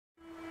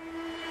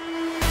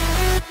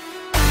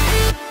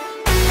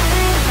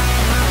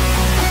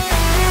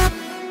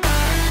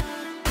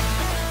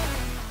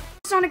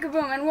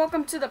boom, and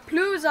welcome to the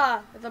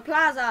Plaza,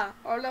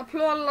 or or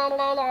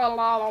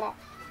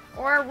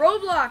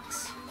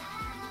Roblox.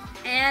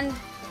 And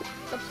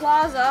the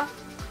Plaza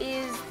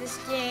is this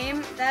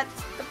game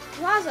that's the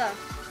Plaza.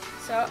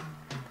 So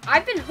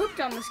I've been hooked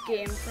on this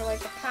game for like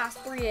the past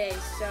 3 days,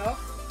 so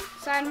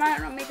I might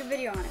not make a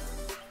video on it.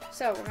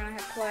 So we're gonna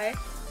hit play.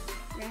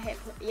 We're gonna hit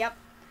play. Yep.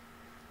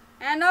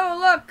 And oh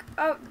look,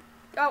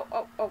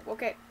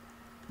 okay.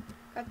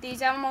 Got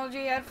these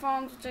MLG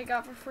headphones, which I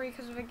got for free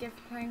because of a gift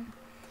thing.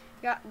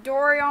 Got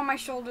Dory on my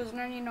shoulders, and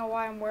I don't even know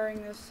why I'm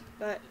wearing this,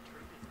 but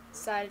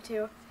decided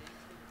to.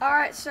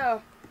 Alright,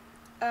 so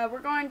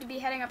we're going to be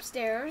heading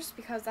upstairs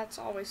because that's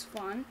always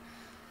fun.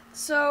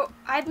 So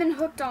I've been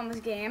hooked on this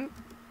game,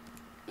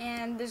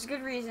 and there's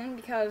good reason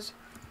because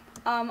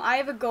I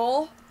have a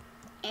goal,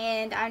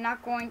 and I'm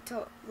not going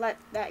to let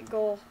that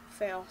goal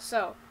fail.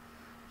 So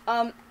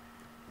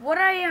what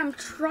I am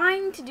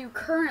trying to do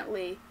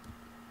currently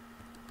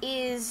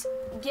is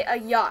get a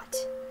yacht,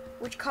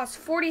 which costs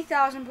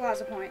 40,000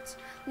 Plaza points.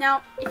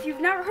 Now, if you've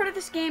never heard of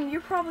this game, you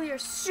probably are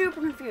super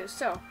confused.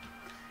 So,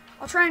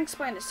 I'll try and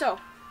explain it. So,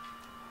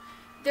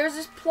 there's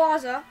this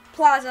Plaza.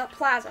 Okay,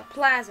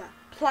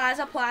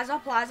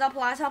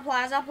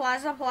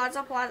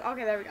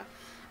 there we go.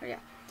 Okay.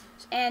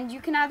 And you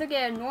can either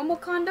get a normal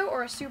condo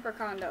or a super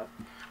condo.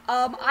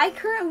 I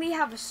currently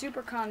have a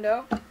super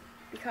condo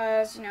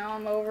because, you know,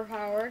 I'm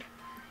overpowered.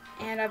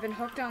 And I've been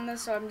hooked on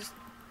this, so I'm just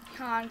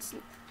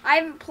constant. I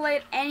haven't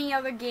played any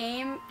other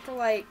game for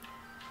I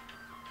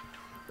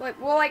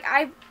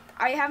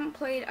haven't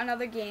played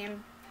another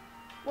game.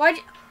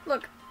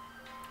 Look,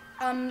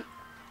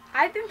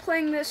 I've been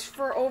playing this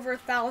for over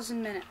 1,000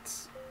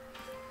 minutes.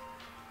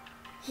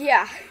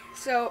 Yeah,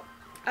 so,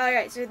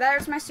 alright, so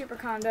there's my super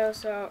condo,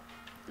 so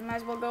I might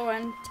as well go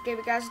in to give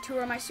you guys a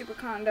tour of my super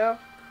condo.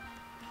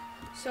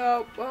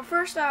 So, well,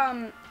 first,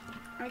 I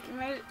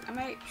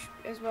might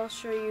as well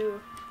show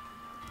you,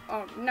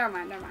 oh, never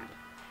mind.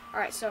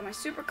 Alright, so my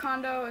super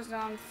condo is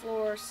on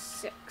floor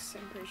 6,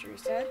 I'm pretty sure he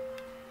said.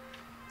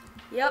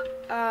 Yep,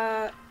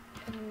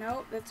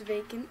 nope, that's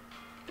vacant.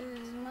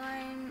 Is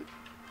mine?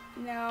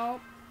 No.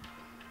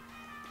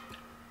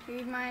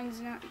 Maybe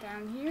mine's not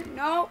down here.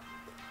 No!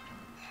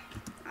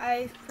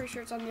 I'm pretty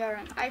sure it's on the other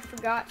end. I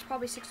forgot, it's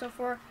probably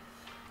 604.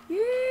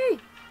 Yay!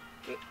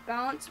 Okay,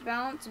 balance.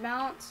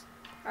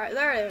 Alright,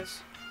 there it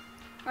is.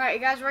 Alright,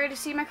 you guys ready to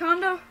see my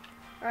condo?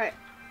 Alright.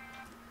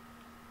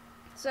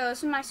 So,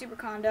 this is my super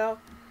condo.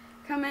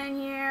 Come in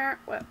here.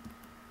 What?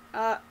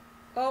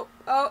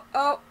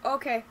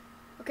 Okay.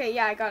 Okay,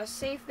 yeah, I got a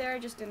safe there.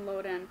 Just didn't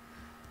load in.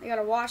 I got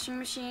a washing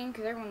machine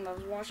because everyone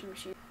loves washing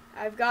machine.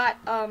 I've got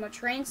a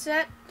train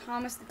set,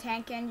 Thomas the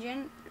Tank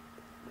Engine,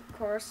 of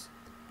course.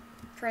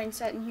 Train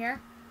set in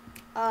here.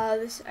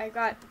 I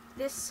got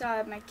this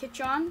my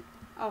kitchen.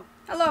 Oh,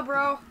 hello,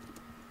 bro.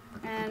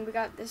 And we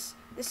got this.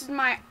 This is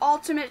my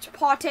ultimate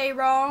party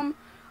room.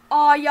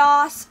 Oh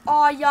yes.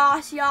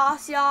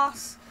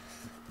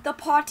 The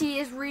party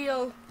is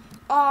real.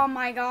 Oh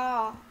my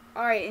god.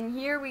 Alright, and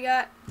here we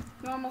got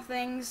normal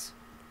things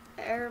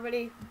that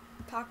everybody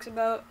talks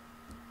about,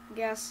 I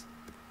guess.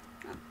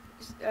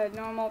 Just a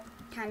normal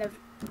kind of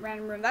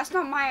random room. That's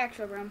not my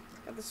actual room.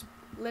 Got this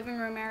living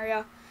room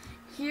area.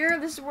 Here,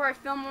 this is where I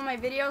film all my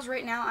videos.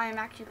 Right now, I am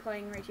actually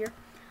playing right here.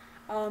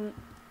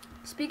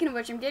 Speaking of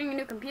which, I'm getting a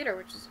new computer,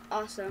 which is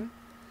awesome.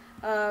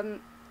 Yeah,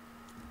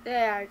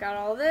 I got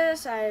all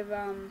this. I've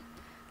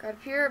got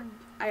up here.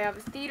 I have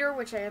a theater,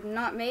 which I have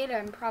not made.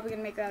 I'm probably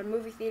going to make that a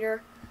movie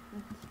theater.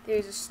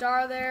 There's a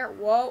star there.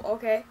 Whoa,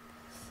 okay.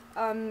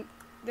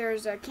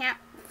 There's a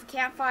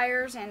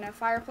campfires and a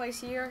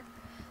fireplace here.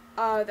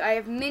 I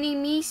have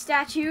mini-me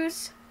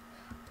statues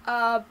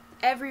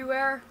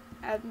everywhere.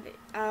 I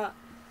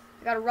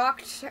got a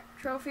rock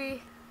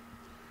trophy.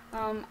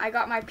 I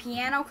got my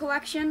piano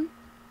collection.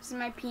 This is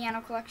my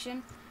piano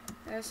collection.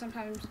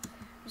 Sometimes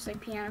just like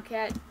Piano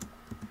Cat.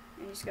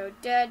 And just go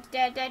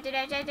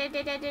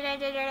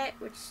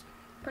which is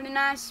pretty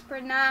nice.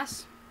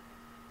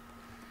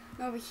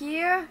 And over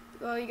here,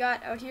 well,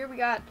 out here we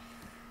got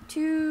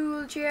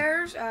 2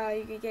 chairs.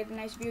 You can get a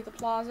nice view of the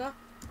plaza.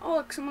 Oh,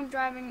 look, someone's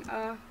driving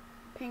a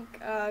pink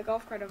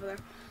golf cart over there.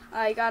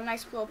 You got a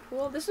nice little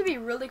pool. This would be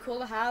really cool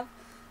to have,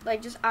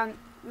 like just on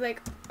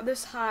like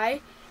this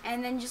high,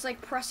 and then just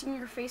like pressing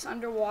your face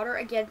underwater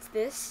against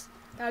this.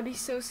 That would be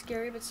so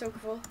scary, but so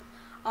cool.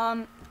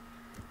 And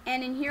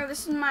in here,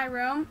 this is my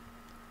room.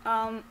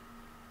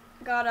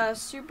 Got a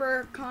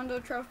super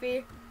condo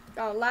trophy,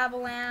 got a lava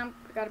lamp,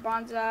 got a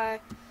bonsai,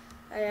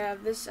 I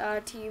have this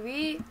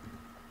TV,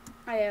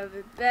 I have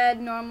a bed,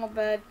 normal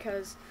bed,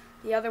 because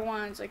the other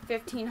one's like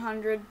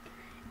 1,500,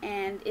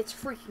 and it's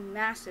freaking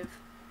massive.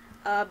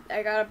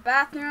 I got a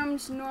bathroom,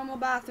 just a normal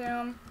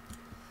bathroom,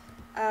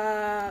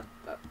 come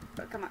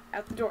on,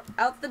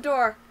 out the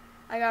door.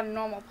 I got a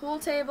normal pool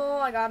table,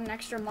 I got an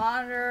extra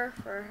monitor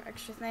for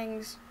extra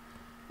things,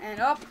 and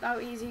oh,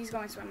 he's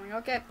going swimming,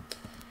 okay.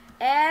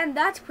 And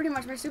that's pretty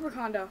much my super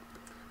condo.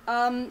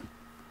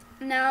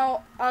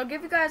 Now, I'll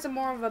give you guys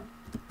more of a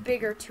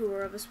bigger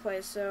tour of this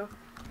place. So,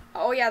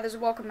 oh yeah, there's a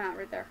welcome mat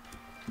right there.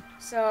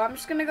 So I'm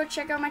just gonna go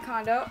check out my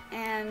condo,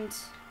 and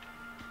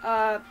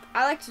I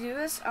like to do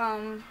this.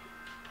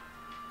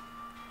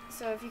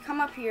 So if you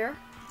come up here,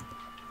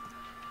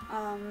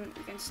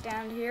 you can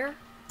stand here,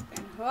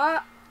 and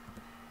what?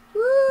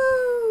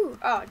 Woo!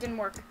 Oh, it didn't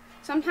work.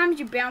 Sometimes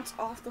you bounce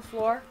off the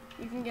floor.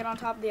 You can get on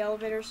top of the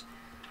elevators.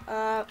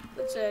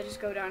 Let's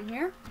just go down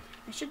here.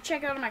 I should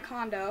check out my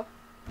condo.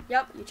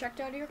 Yep, you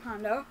checked out of your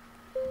condo.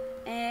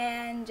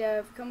 And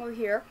come over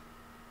here.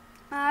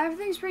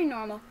 Everything's pretty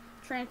normal.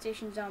 Train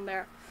station's down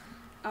there.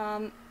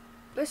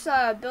 This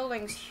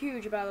building's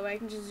huge, by the way. I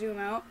can just zoom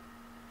out.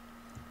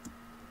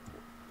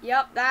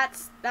 Yep,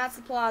 that's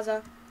the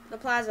plaza. The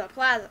plaza.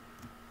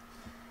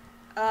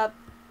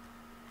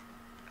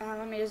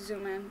 Let me just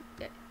zoom in.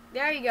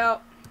 There you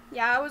go.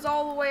 Yeah, I was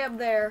all the way up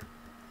there.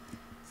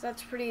 So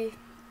that's pretty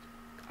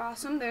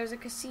awesome. There's a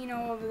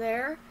casino over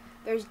there.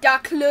 There's Da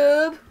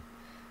Club.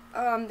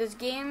 There's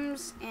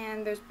games,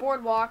 and there's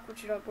Boardwalk,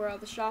 which is where all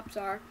the shops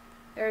are.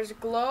 There's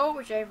Glow,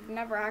 which I've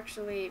never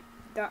actually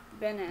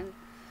been in.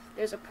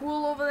 There's a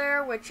pool over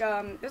there, which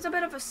there's a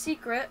bit of a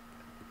secret.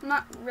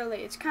 Not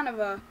really. It's kind of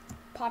a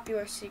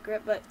popular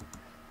secret, but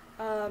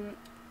I'm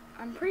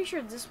pretty sure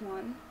it's this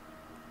one.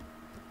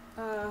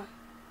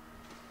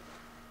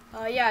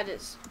 Yeah, it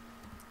is.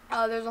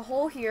 There's a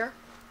hole here,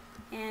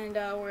 and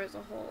where's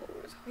the hole?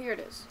 Here it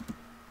is.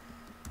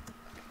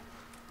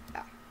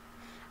 Yeah.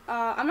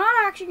 I'm not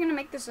actually gonna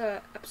make this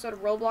a episode of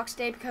Roblox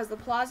Day because the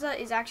Plaza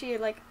is actually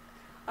like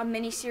a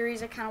mini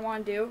series I kind of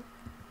want to do.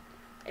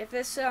 If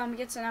this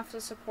gets enough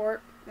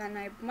support, then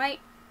I might,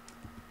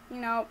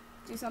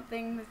 do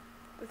something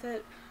with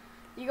it.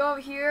 You go over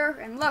here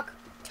and look,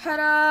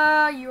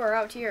 ta-da! You are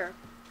out here.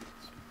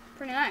 It's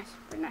pretty nice,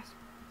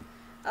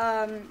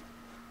 And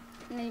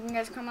then you can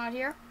guys come out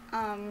here.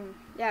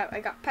 Yeah, I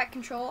got pet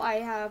control. I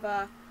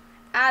have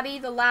Abby,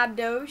 the lab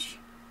doge.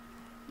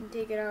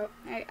 Take it out.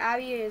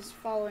 Abby is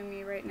following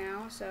me right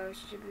now, so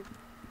she should be.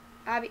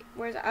 Abby,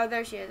 where's? Oh,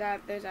 there she is.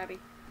 There's Abby.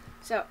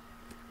 So,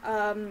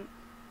 there's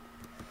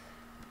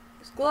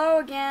Glow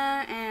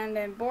again, and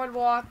then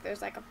Boardwalk.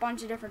 There's like a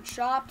bunch of different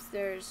shops.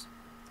 There's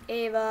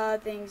Ava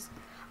things.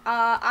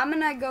 I'm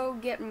gonna go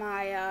get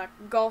my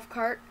golf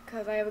cart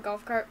because I have a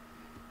golf cart.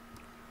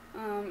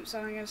 So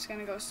I'm just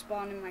gonna go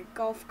spawn in my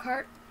golf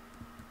cart.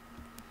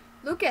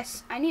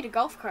 Lucas, I need a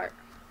golf cart.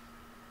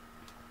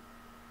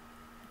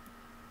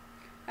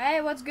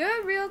 Hey, what's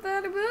good? Real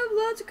Thunder Boob,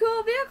 lots of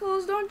cool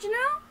vehicles, don't you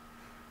know?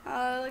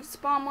 I like to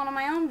spawn one of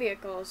my own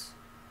vehicles.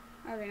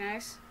 That'd be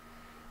nice.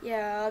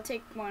 Yeah, I'll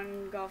take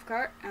one golf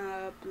cart.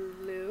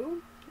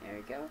 Blue. There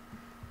we go.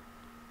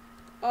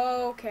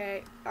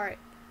 Okay, alright.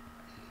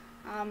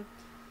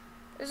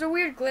 There's a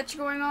weird glitch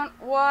going on.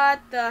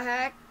 What the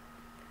heck?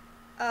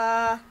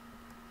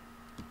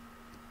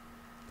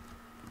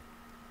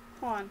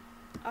 Hold on.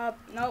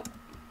 Nope.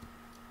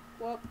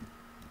 Whoop.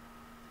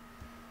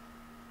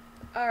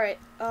 Alright,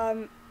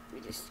 we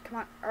just, come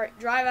on. Alright,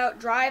 drive out.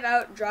 Come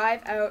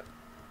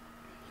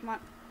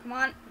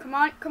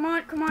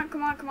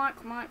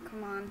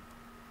on.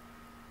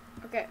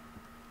 Okay.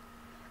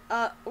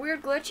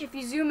 Weird glitch. If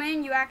you zoom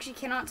in, you actually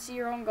cannot see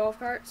your own golf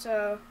cart,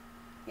 so,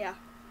 yeah.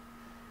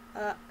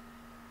 We're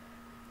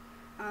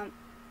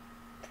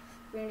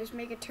gonna just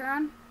make a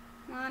turn.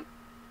 Come on.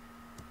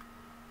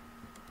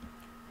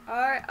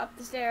 Alright, up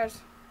the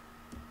stairs.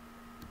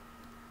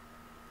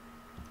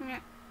 Yeah.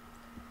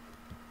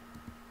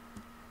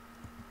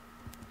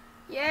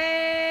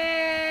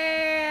 Yeah!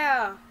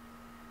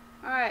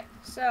 Alright,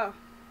 so.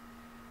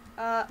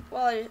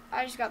 Well,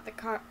 I just got the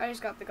car. I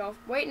just got the golf.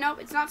 Wait, no,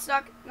 it's not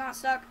stuck. Not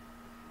stuck.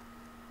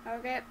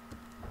 Okay.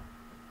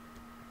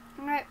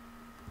 Alright.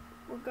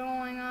 We're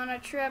going on a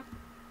trip.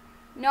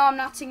 No, I'm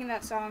not singing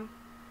that song.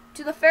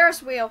 To the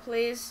Ferris wheel,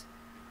 please.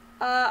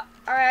 Alright,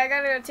 I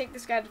gotta go take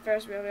this guy to the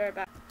Ferris wheel. I'll be right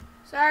back.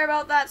 Sorry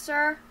about that,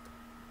 sir.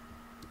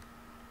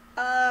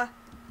 Got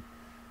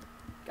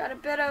a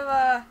bit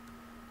of,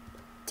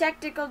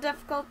 technical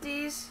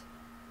difficulties.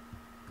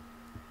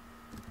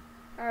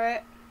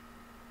 Alright.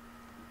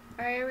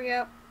 Alright, here we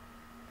go.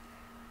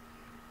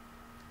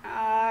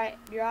 Alright,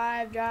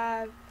 drive.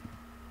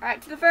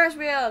 Alright, to the Ferris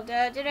wheel.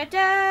 Da da da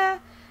da.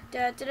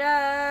 Da da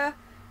da.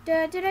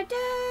 Da da da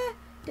da.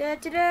 Da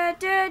da da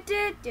da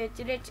da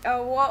da da.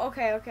 Oh, whoa,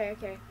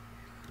 okay.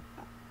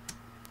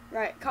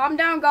 Right, calm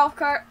down, golf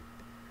cart.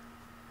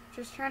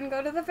 Just trying to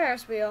go to the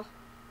Ferris wheel.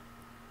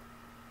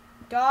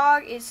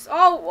 Dog is.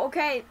 Oh,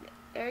 okay.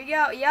 There you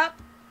go. Yep.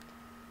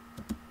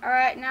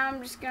 Alright, now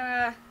I'm just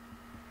gonna.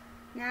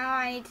 Now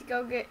I need to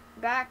go get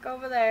back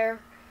over there.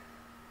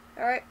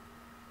 Alright.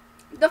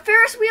 The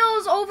Ferris wheel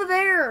is over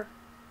there.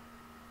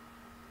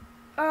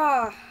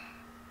 Oh.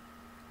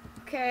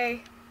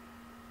 Okay.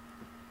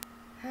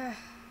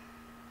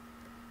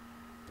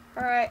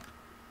 Alright.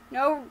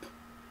 No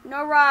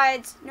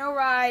rides.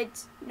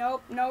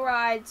 Nope, no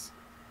rides.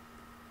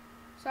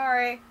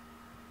 Sorry.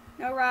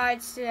 No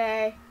rides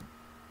today.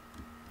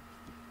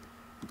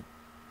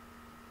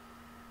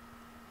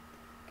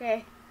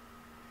 Okay.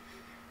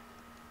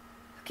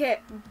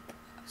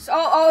 So,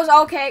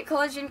 okay,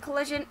 collision.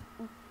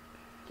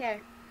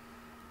 Okay.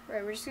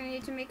 Right, we're just gonna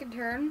need to make a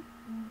turn.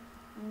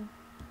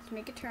 Just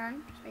make a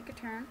turn. Just make a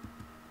turn.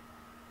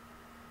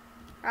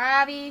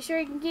 Alright, be sure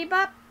you can keep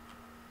up.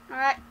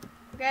 Alright,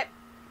 okay.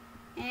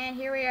 And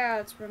here we are.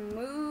 Let's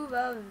remove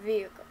a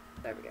vehicle.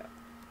 There we go.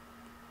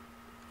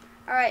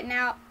 Alright,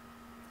 now,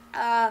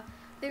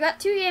 we've got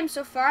 2 games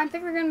so far. I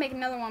think we're gonna make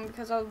another one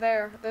because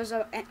there's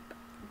a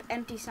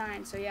empty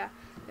sign. So yeah,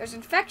 there's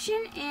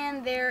Infection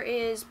and there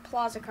is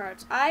Plaza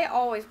cards. I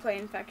always play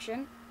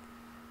Infection.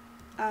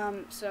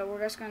 So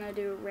we're just gonna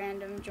do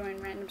random,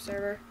 join random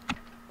server.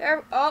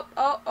 There,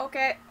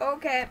 okay.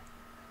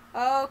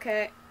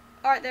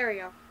 Alright, there we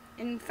go.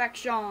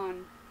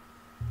 Infection.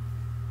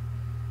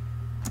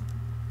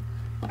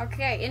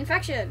 Okay,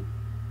 Infection.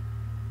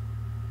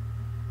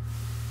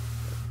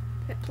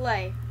 Hit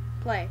play.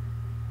 Play.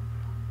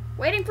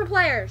 Waiting for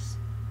players.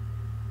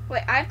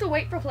 Wait, I have to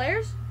wait for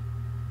players?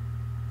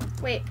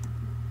 Wait.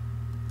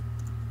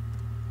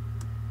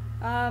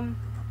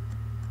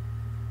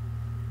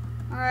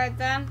 Alright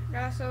then.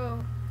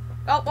 So.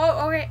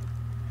 Oh, okay.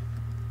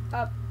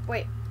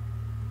 Wait.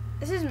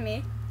 This isn't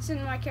me. This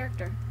isn't my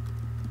character.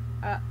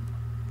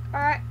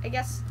 Alright, I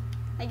guess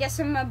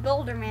I'm a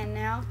builder man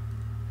now.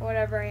 Or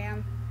whatever I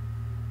am.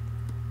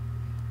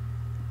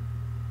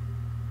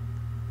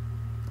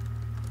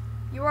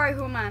 You are a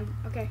human.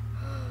 Okay.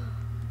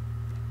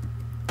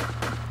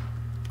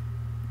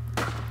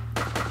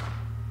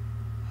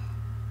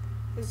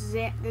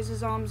 There's a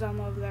Zom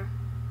over there.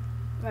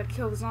 I gotta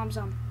kill the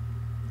Zom.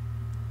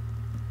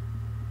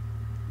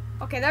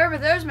 Okay,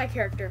 there's my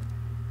character.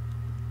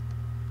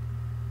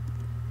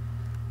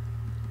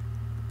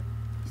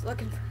 He's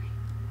looking for me.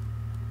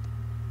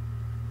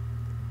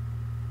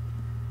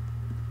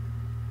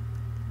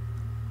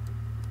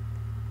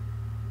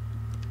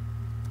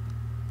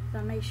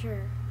 I'll make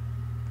sure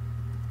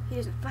he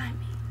doesn't find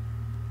me.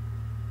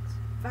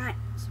 He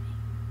finds me.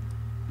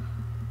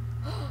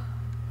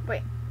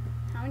 Wait,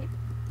 how many?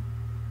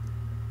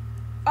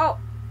 Oh,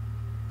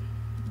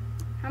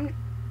 how many?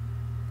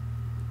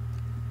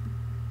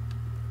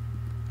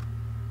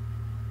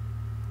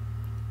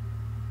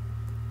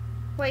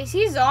 Wait, is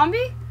he a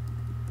zombie?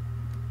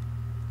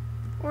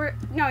 Or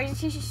no,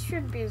 he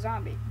shouldn't be a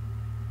zombie.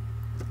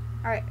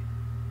 All right.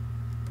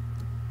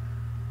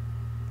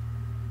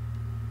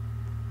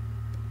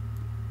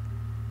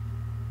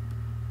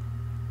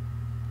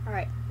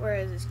 Alright, where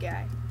is this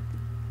guy?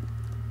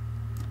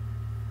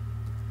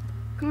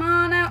 Come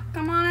on out,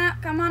 come on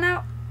out, come on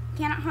out.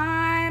 Cannot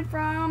hide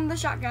from the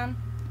shotgun.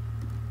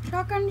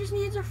 Shotgun just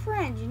needs a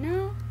friend, you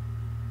know?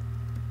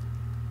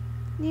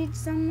 Needs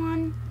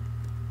someone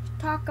to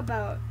talk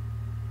about.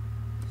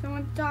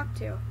 Someone to talk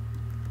to.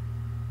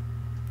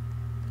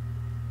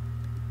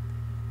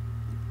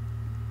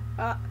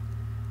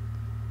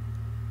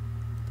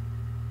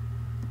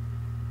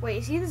 Wait,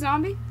 is he the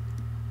zombie?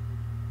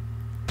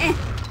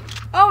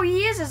 Oh, he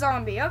is a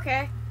zombie.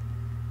 Okay.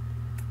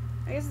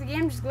 I guess the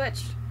game just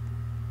glitched.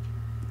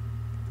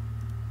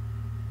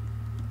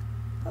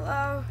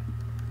 Hello.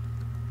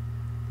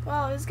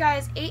 Well, this guy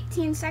has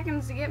 18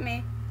 seconds to get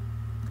me.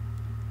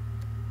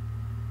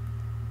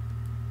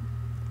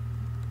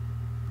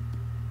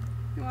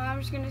 Well, I'm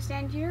just gonna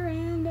stand here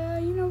and,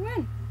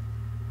 win.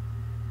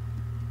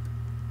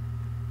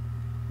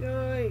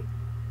 Yay.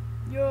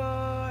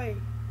 Yay.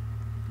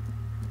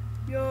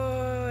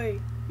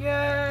 Yay.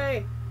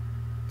 Yay.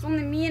 It's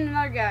only me and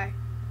another guy.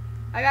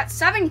 I got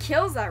 7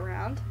 kills that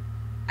round.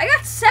 I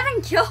got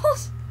 7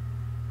 kills?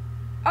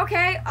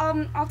 Okay,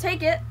 I'll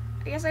take it.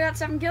 I guess I got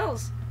 7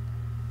 kills.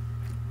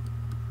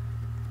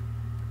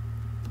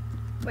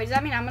 Wait, does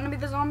that mean I'm gonna be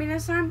the zombie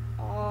this time?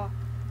 Oh,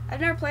 I've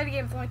never played a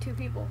game with only 2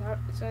 people,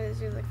 so it's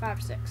like 5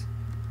 or 6.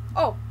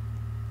 Oh,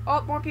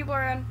 more people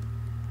are in.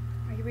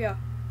 All right, here we go.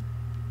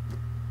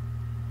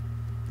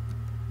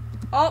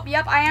 Oh,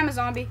 yep, I am a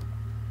zombie.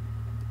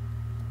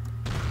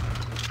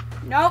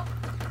 Nope.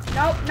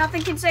 Nope,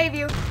 nothing can save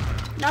you.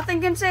 Nothing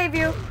can save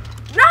you.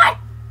 Run!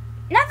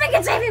 Nothing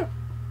can save you!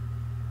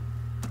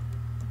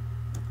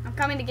 I'm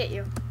coming to get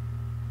you.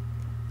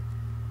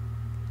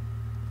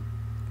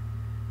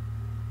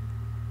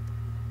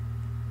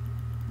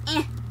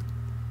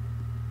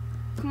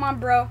 Come on,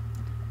 bro.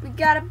 We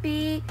gotta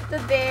be the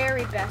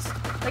very best.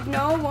 Like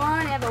no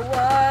one ever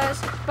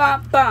was.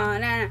 Ba ba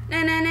na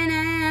na na na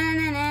na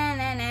na na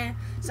na na.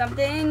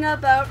 Something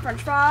about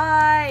French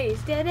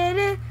fries. Da da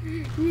da.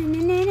 Na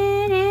na na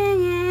na na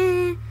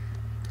na.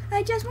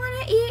 I just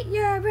wanna eat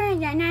your brain.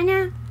 Na na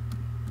na.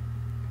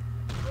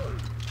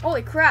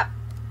 Holy crap!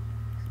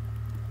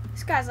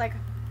 This guy's like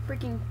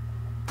freaking.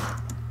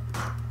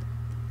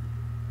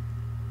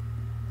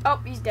 Oh,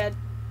 he's dead.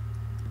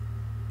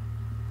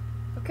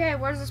 Okay,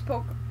 where's this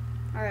Pokemon?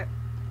 Alright.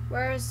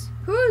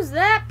 Who's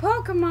that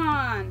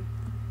Pokemon?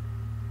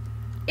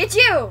 It's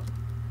you!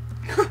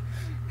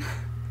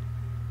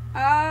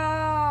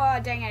 Oh,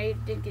 dang it, I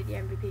didn't get the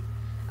MVP.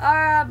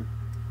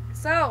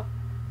 So,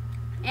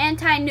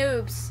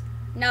 anti-noobs.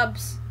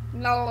 Nubs.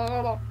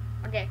 No.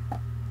 Okay.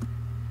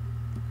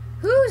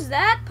 Who's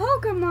that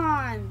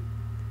Pokemon?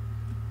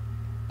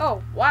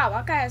 Oh, wow,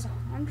 that guy has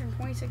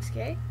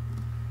 126k.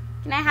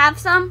 Can I have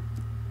some?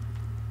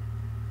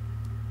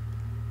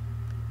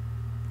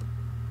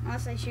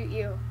 Unless I shoot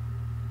you.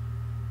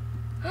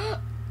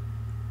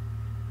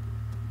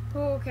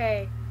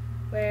 Okay.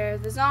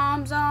 Where's the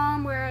zom?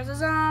 Where's the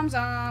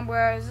zom?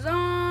 Where's the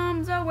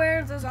zom?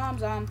 Where's the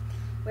zom?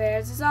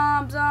 Where's the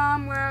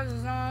zom? Where's the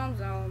zom?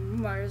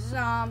 Where's the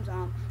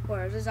zom?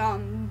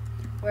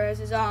 Where's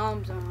the zom?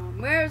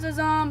 Where's the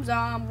zom?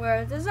 Where's the zom?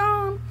 Where's the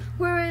zom?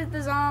 Where is the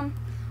zom?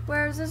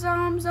 Where's the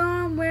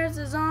zom? Where's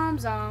the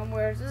zom?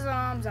 Where's the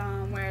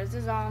zom? Where's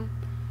the zom?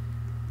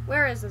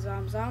 Where is the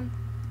zom?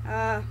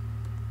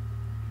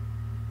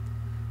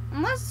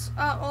 Unless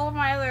all of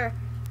my other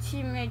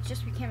teammates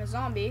just became a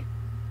zombie.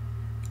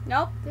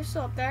 Nope, they're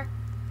still up there.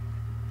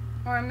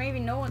 Or maybe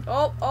no one.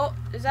 Oh,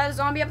 is that a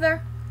zombie up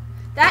there?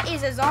 That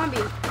is a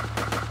zombie.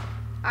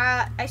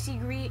 I see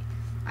green.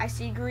 I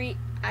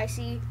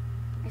see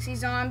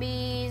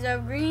zombies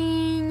of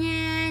green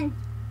and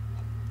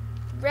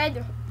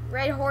red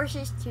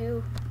horses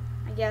too,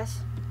 I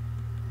guess.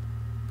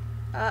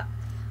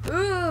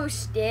 Ooh,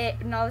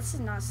 no, this is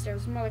not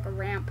stairs. It's more like a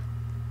ramp.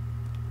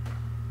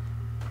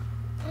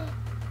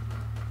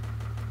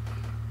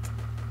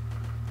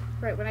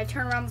 Right, when I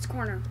turn around this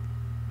corner.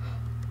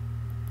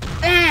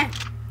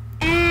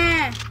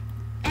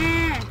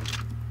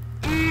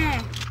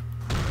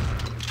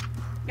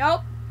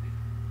 Nope.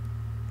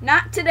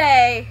 Not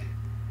today.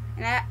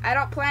 And I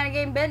don't plan on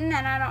getting bitten,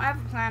 and I don't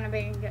have a plan of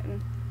being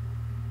bitten.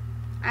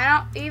 I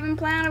don't even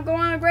plan on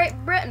going to Great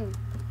Britain.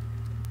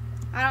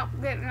 I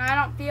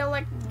don't feel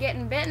like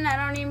getting bitten. I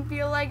don't even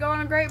feel like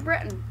going to Great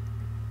Britain.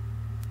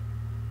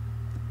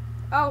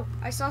 Oh,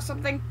 I saw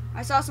something.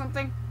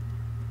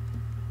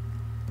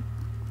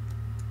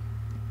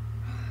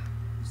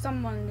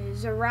 Someone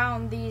is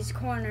around these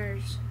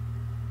corners,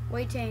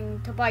 waiting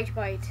to bite.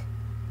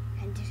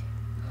 And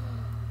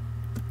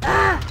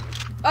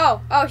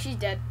oh, she's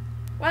dead.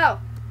 Wow.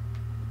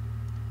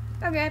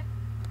 Okay.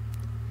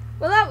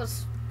 Well, that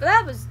was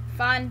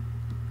fun.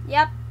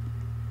 Yep.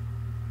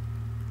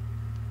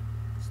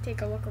 Let's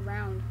take a look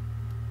around.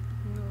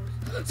 No.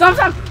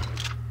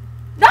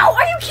 No,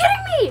 are you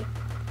kidding me?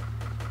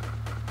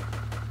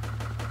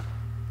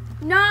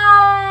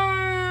 No.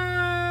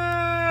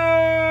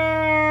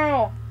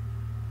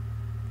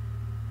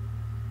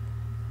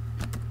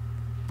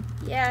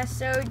 Yeah,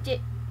 so did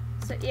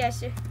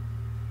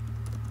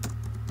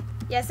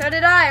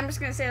I. I'm just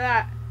gonna say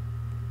that.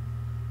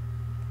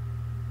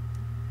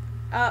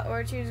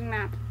 We're choosing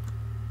map.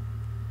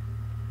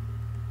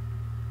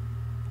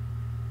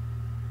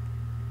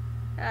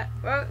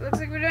 Well, looks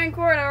like we're doing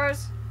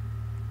corridors.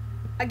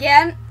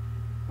 Again?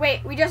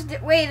 Wait, wait a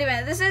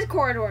minute. This is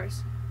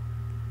corridors.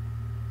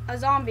 A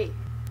zombie.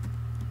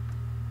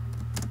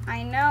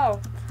 I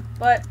know,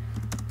 but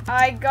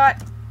I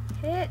got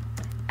hit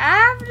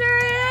after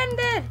it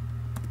ended.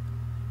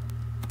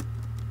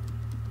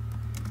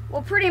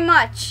 Well, pretty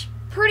much.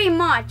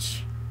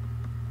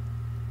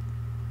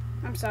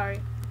 I'm sorry.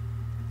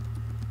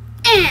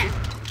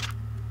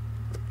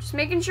 Just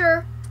making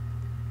sure.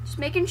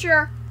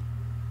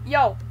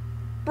 Yo,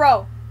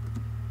 bro.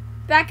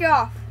 Back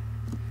off.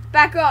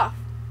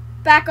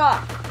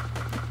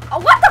 Oh,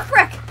 what the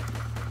frick?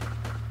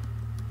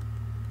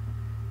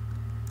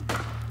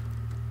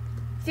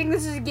 You think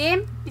this is a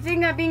game? You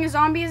think that being a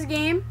zombie is a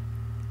game?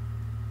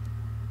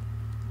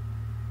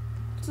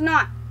 It's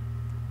not.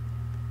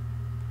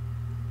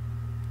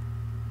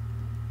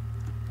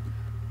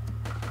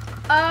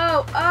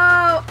 Oh,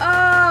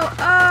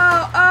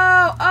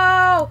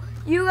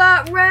 you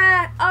got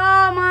red.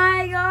 Oh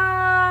my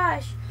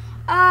gosh.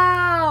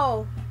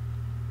 Oh.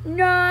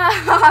 No.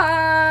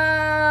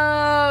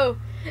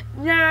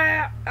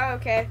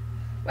 Okay.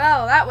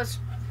 Well, this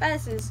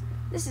is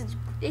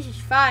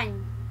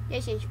fine.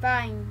 This is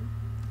fine.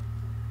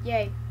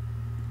 Yay.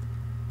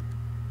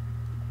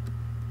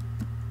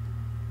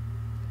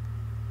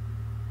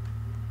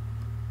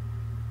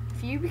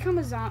 If you become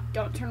a zombie,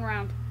 don't turn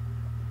around.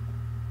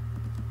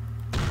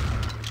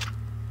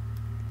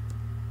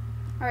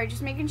 Alright,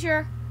 just making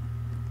sure.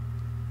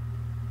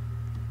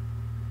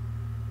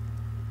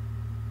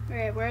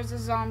 Alright, where's the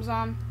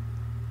zom?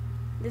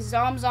 The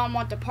zom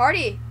want to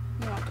party.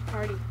 You want to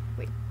party.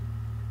 Wait.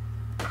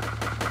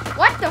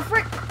 What the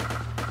frick?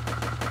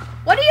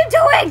 What are you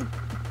doing?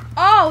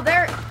 Oh,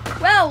 there.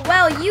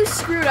 Well, you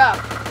screwed up.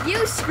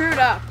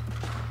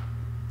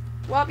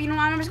 Well, you know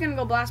what? I'm just gonna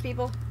go blast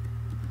people.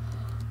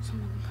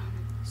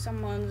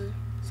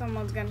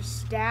 Someone's gonna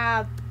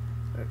stab.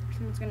 Or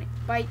someone's gonna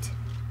bite.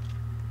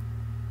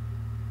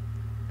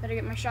 Better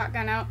get my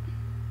shotgun out.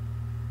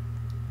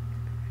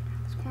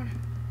 This corner.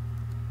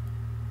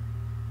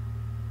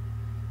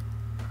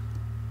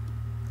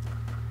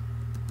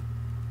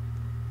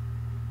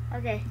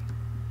 Okay.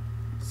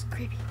 This is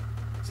creepy.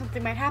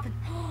 Something might happen.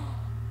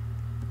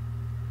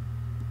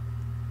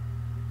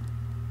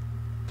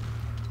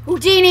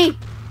 Houdini!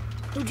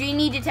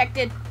 Houdini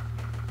detected.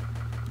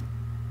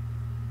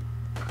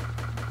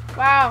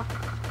 Wow.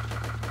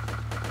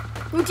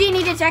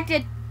 Houdini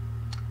detected.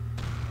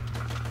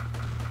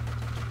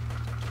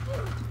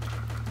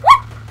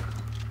 What?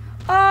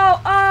 Oh.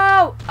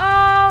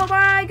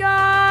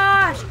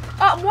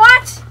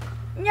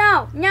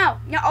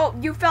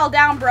 fell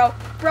down, bro.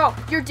 Bro,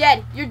 you're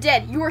dead. You're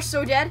dead. You are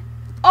so dead.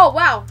 Oh,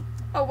 wow.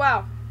 Oh,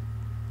 wow.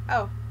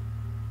 Oh,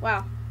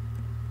 wow.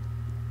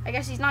 I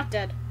guess he's not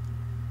dead.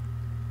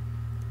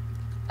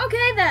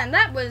 Okay, then.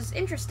 That was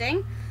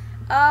interesting.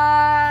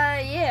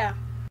 Yeah.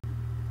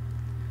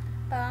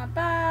 Ba,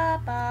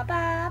 ba, ba,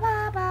 ba,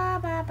 ba, ba,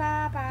 ba,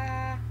 ba,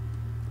 ba.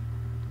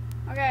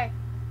 Okay.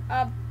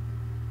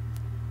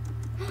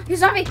 He's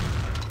a zombie.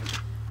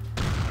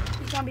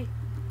 He's a zombie.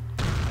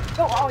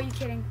 Oh, are you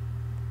kidding?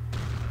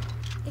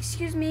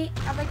 Excuse me.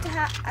 I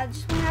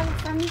just want to have a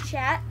friendly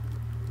chat.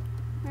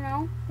 You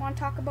know, want to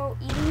talk about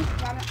eating?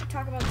 Want to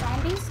talk about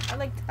zombies? I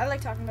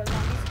like talking about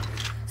zombies.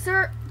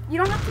 Sir, you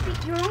don't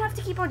have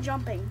to keep on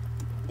jumping.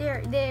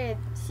 There.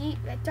 See,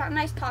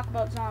 nice talk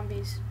about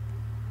zombies.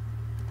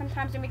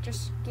 Sometimes they make your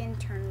skin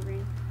turn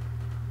green.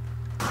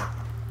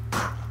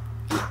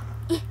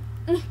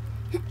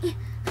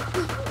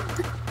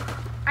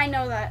 I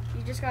know that.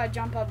 You just gotta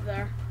jump up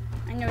there.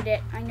 I know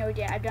that.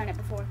 I've done it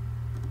before.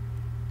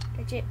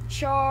 Catch it.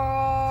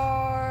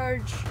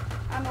 Charge!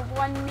 I'm a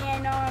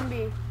one-man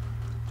zombie.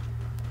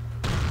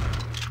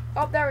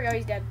 Oh, there we go.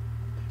 He's dead.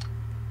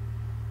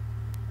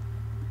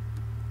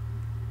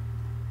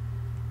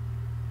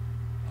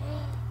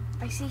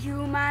 I see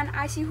human.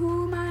 I see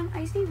human.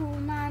 I see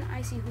human.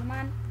 I see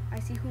human. I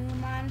see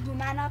human.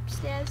 Human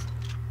upstairs.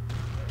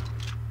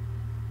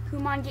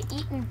 Human get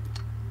eaten.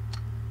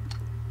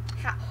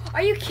 How?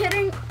 Are you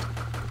kidding?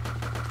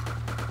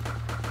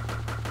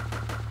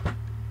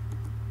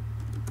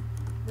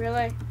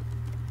 Really?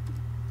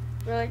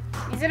 Really?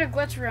 He's in a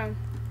glitch room.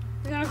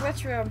 He's in a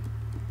glitch room.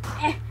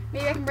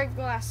 Maybe I can break the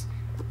glass.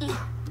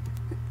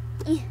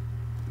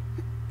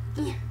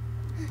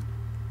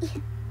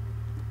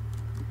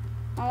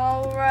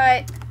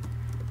 Alright.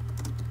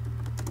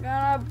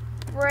 I'm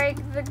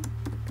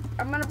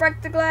gonna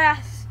break the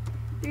glass.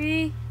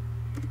 3,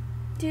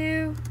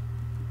 2,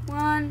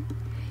 1.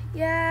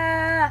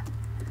 Yeah.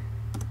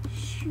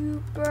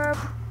 Super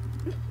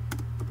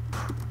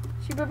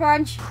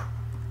punch.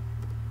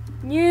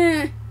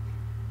 Yeah.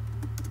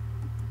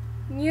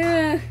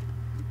 Yeah.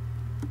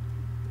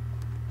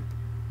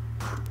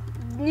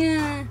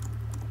 Yeah.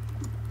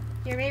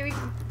 Here, maybe.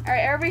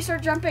 Alright, everybody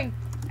start jumping.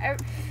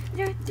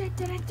 We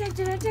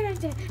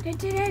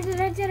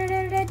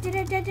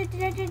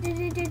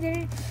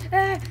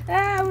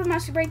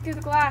must break through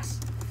the glass.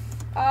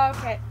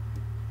 Okay.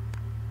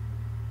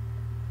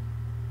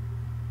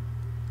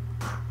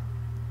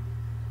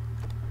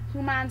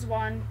 Human's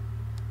won.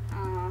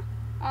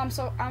 I'm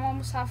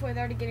almost halfway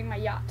there to getting my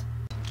yacht.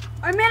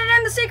 I made it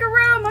in the secret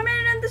room! I made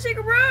it in the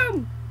secret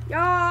room!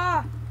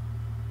 Yeah!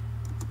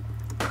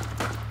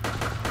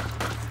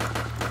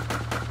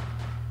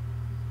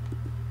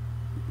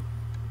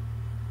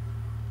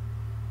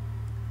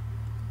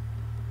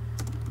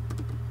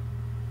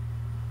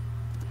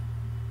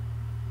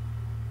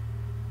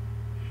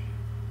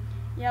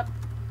 Yep.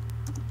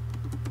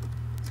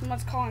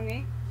 Someone's calling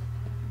me.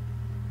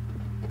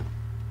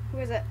 Who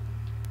is it?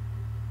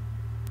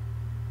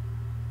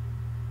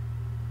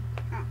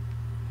 Oh.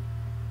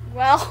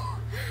 Well.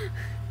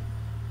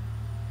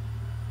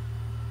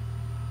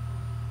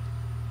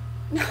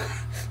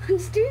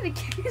 Let's do the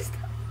game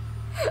stuff.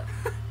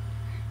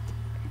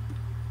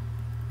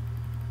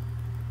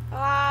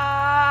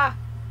 Ah.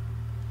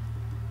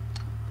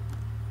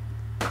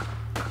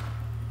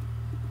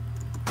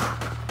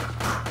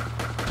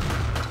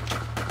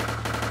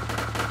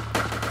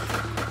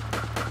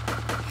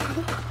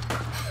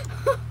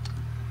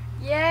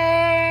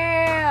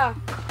 Yeah.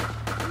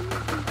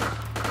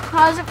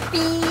 How does it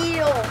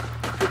feel?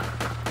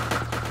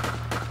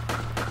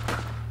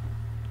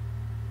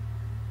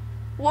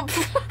 Whoops.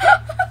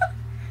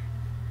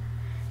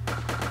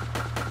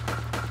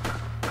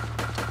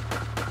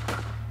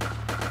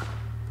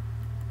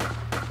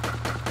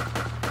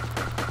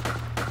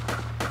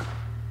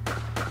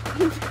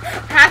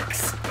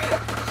 Hacks.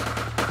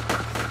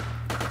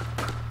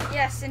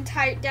 Yes,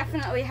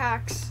 definitely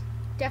hacks.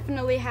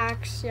 Definitely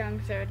hacks,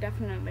 young sir,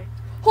 definitely.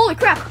 Holy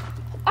crap!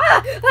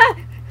 Ah! Ah!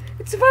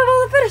 It's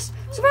survival of the fittest!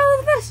 Survival of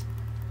the fittest!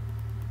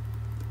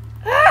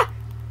 Ah!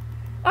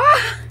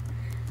 Ah!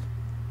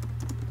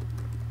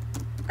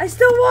 I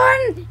still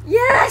won!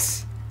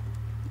 Yes!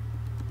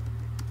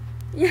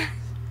 Yeah.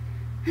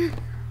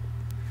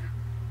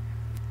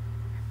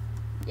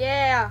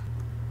 Yeah.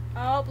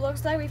 Oh,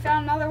 looks like we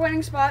found another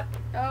winning spot.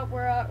 Oh,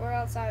 we're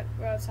outside.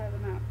 We're outside the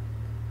map.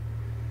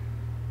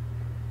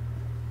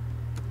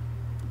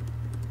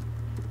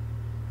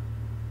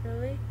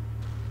 Really?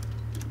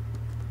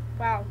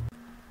 Wow.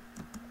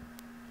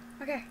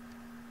 Okay.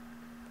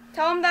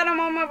 Tell him that I'm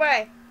on my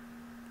way.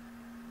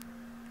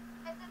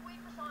 I said wait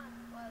for Sonic.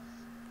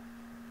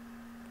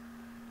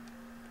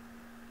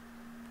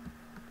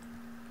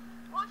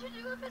 Won't you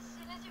do it as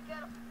soon as you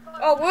get?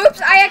 Oh,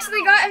 whoops! I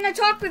actually got in a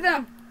talk with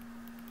him.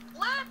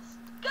 Let's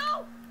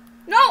go.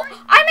 No,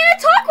 I'm in a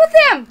talk with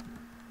him.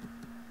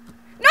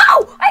 No,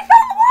 I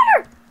fell in the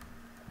water.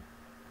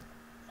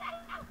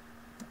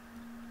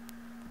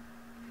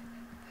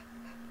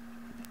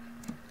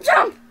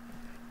 Jump.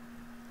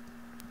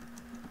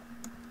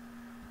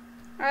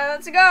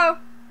 let's go.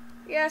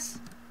 Yes.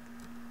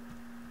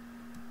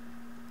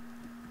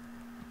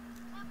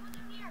 Sam, put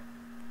them here.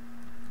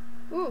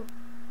 Ooh.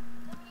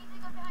 Then we need to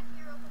go back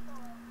here also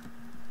follow.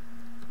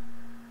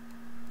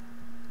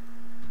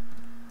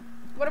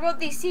 What about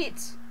these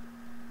seats?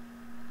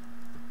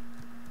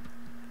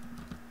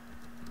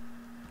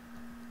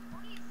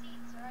 We need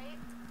seats, right?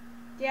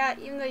 Yeah,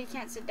 even though you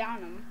can't sit down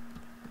in them.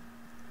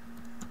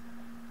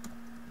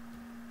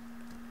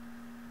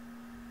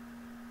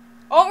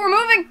 Oh, we're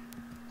moving!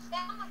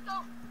 Sam, let's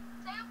go.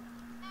 Sam.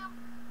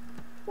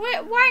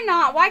 Wait, why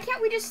not? Why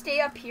can't we just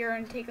stay up here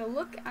and take a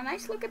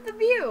nice look at the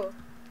view?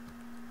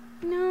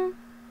 No.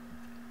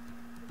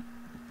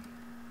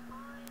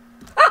 Fine.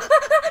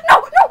 No!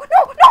 I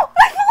fell out!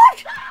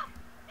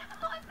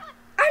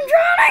 I'm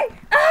drowning!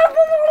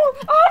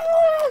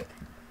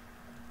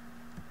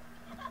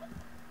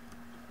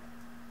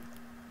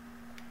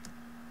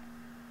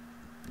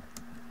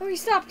 Oh, he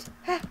stopped.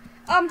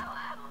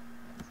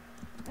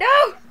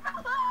 No!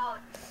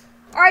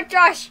 Alright,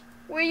 Josh.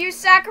 Will you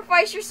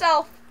sacrifice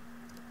yourself?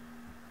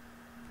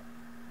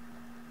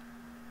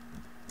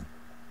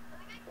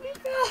 He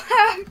fell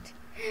out.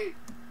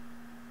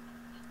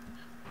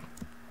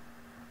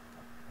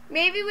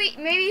 Maybe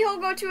he'll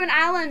go to an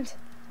island.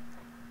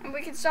 And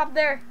we can stop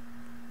there.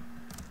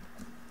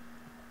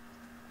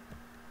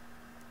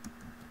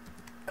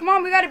 Come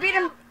on, we gotta beat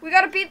him. We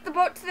gotta beat the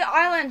boat to the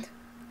island.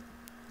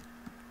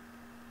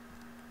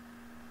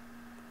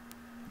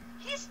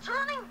 He's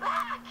turning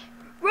back.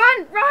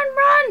 Run!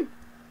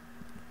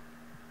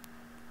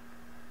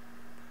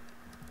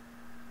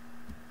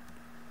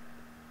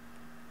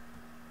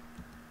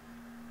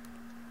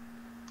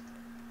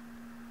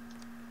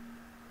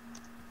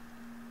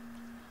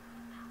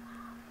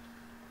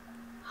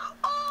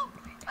 Oh,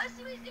 I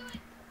see what he's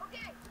doing.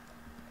 Okay.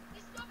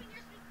 He's stopping your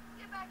speed.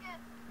 Get back in.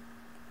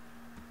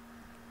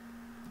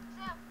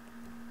 Sam.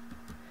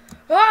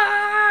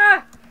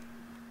 Ah!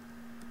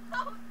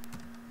 Oh.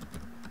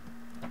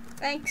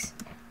 Thanks.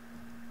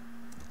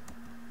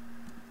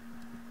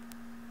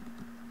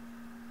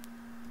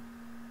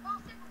 Oh,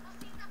 sit. No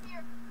seats up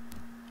here.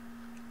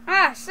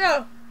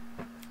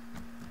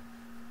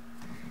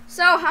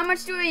 So how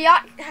much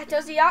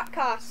does a yacht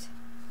cost?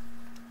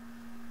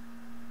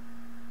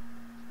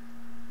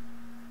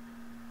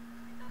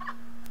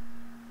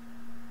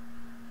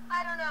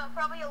 I don't know.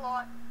 Probably a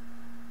lot.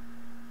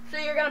 So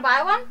you're gonna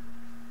buy one?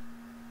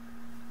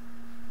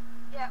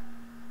 Yeah.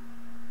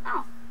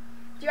 Oh.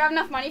 Do you have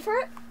enough money for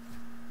it?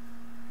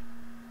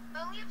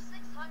 I only have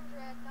 600.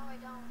 No, I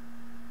don't.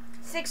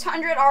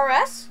 600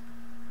 RS?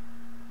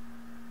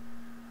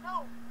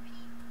 No.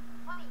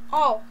 Money.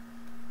 Oh.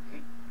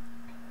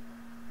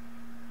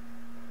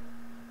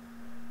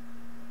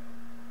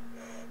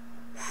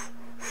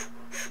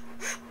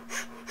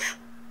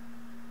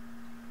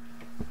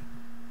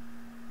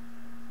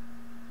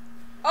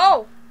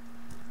 Oh.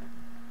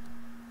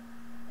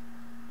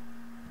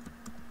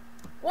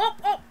 Whoa,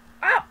 oh,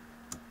 ow.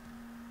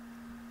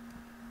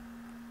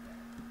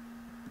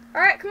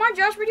 All right, come on,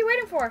 Josh. What are you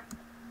waiting for?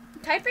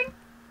 Typing?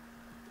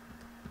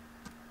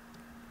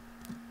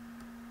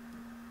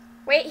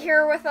 Wait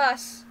here with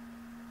us.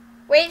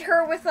 Wait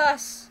her with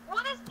us.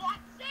 What is that?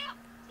 Sam!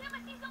 Sam, I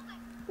see something.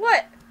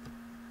 What?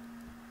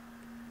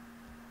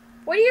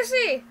 What do you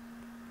see?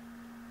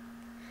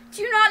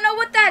 Do you not know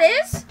what that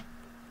is?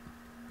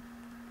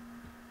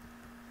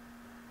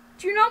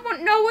 Do you not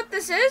know what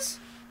this is?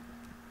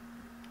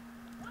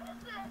 What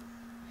is this?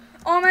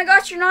 Oh my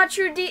gosh, you're not a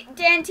true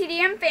Dan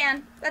TDM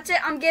fan. That's it,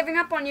 I'm giving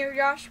up on you,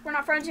 Josh. We're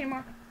not friends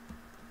anymore.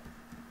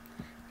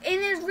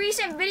 In his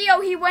recent video,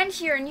 he went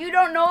here, and you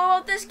don't know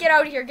about this? Get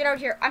out of here, get out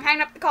of here. I'm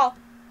hanging up the call.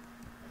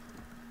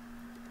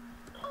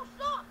 Oh,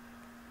 stop!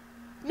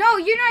 No,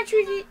 you're not a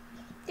true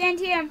Dan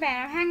TDM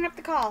fan. I'm hanging up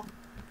the call.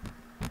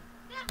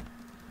 Sam!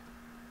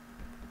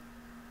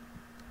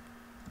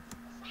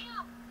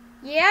 Sam!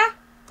 Yeah?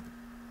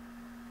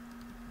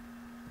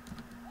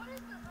 What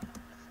is this? Like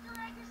an Easter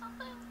egg or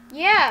something?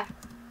 Yeah.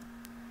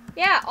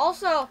 Yeah,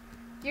 also,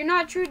 you're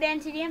not a true Dan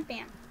TDM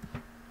fan.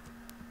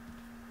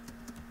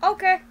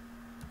 Okay.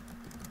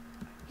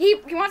 He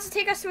wants to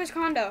take us to his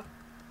condo.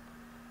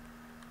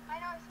 I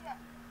know, I see that.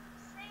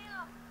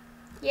 Sam!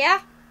 Yeah?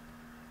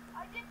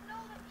 I didn't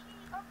know that he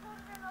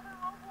uploaded another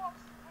Roblox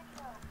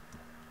video.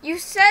 You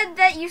said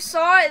that you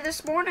saw it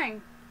this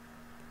morning.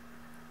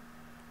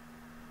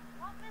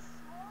 Not this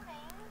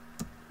morning.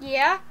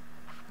 Yeah?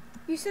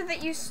 You said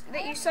that you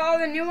saw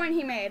the new one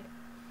he made.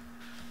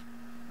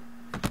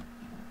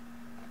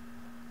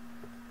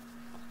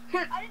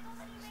 I didn't know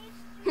that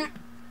he made.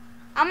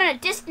 I'm gonna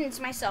distance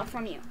myself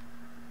from you.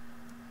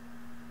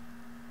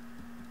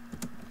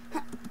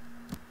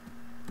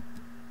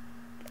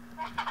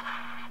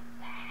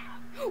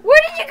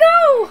 Where did you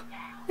go?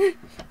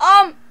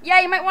 Yeah,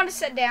 you might want to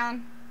sit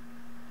down.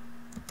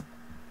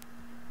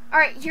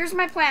 Alright, here's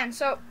my plan.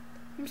 So,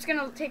 I'm just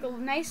gonna take a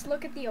nice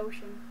look at the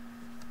ocean.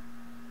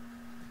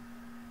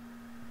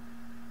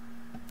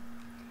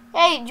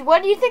 Hey,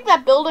 what do you think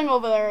that building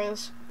over there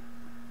is?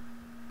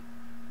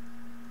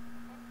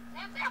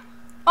 Sam, Sam!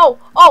 Oh,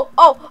 oh,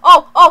 oh,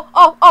 oh, oh,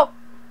 oh, oh.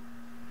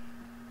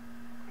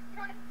 It's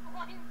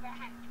flying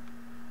back.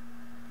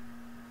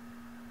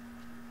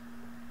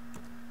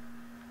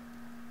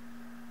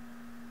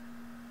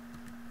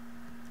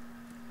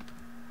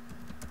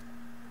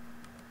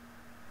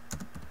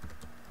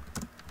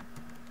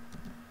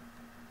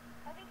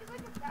 I think it's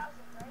like 1,000,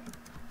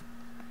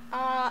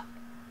 right?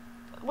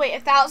 Wait,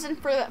 1,000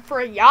 for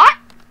a yacht?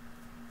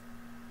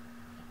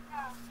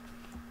 Yeah.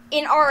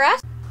 In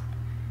RS?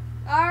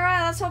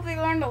 Alright, let's hope they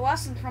learned a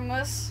lesson from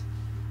this.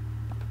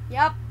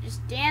 Yep,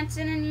 just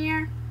dancing in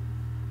here.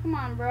 Come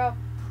on, bro.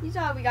 You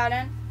saw what we got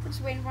in. We're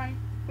just waiting for you.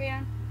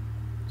 Waiting.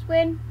 Just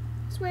waiting.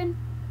 Just waiting.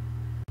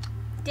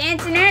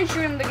 Dancing and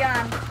shooting the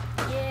gun.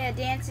 Yeah,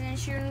 dancing and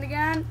shooting the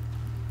gun.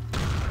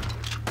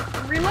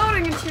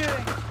 Reloading and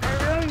shooting.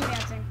 Reloading and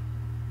dancing.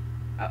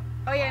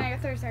 Oh yeah, and I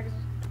got 30 seconds.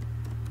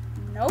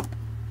 Nope.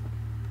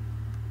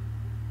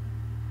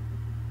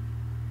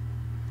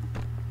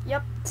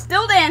 Yep,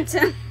 still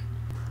dancing.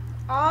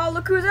 Oh,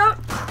 look who's out.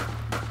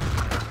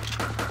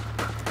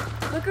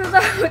 Look who's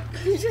out.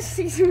 He just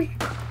sees me.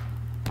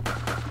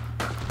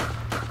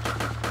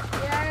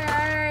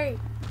 Yay.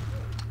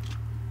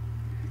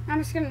 I'm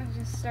just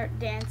gonna start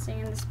dancing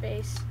in the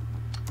space.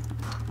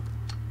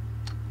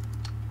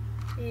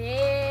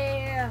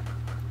 Yeah.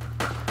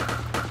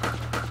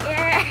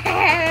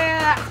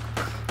 Yeah.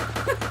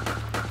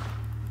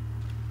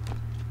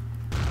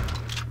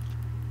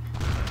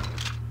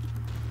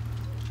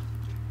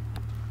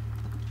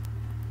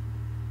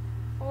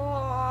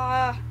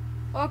 Oh,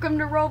 welcome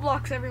to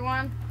Roblox,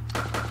 everyone.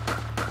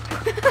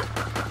 This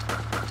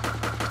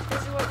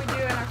is what we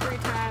do in our free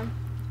time.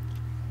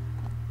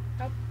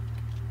 Oh,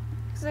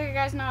 looks like you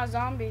guys not a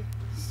zombie,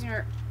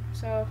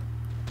 so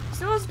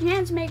still has a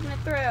chance making it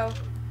through.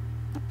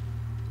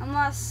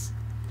 Unless,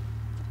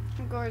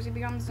 of course, he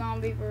becomes a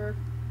zombie for...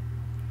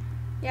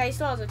 Yeah, he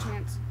still has a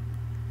chance.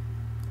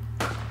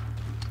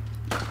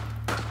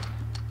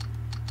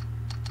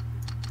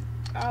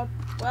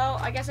 Well,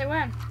 I guess I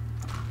win.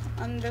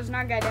 There's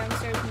another guy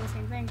downstairs doing the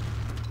same thing.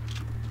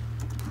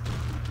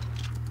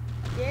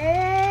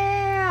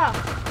 Yeah!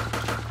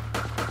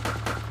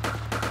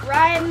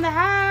 Right in the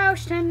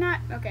house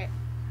tonight. Okay.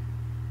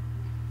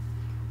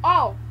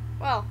 Oh,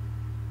 well,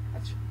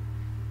 that's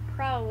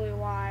probably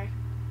why.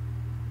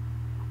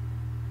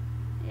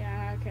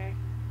 Yeah, okay.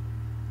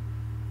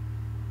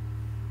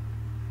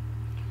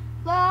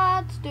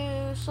 Let's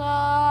do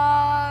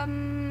some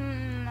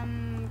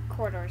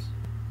corridors.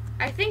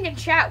 I think in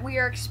chat we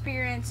are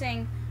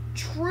experiencing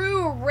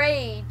true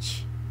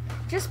rage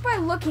just by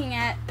looking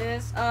at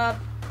this.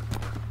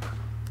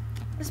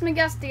 Let's make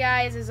guess the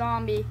guy is a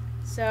zombie.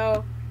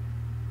 So,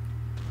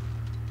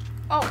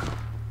 oh,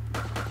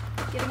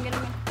 get him, get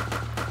him.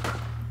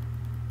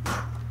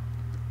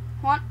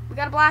 Hold on, we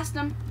gotta blast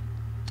him.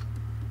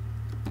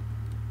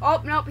 Oh,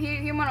 nope,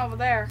 he went over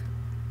there.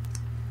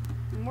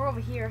 And we're over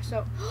here,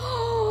 so...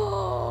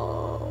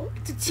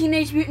 It's a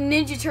Teenage Mutant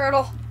Ninja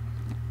Turtle.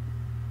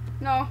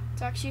 No,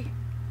 it's actually...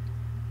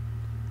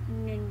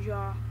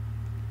 Ninja.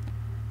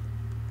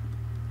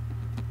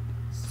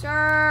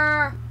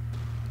 Sir!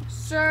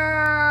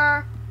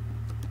 Sir!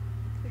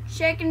 Your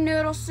chicken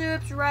noodle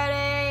soup's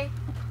ready.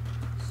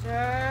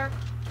 Sir.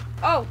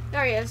 Oh,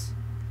 there he is.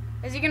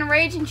 Is he gonna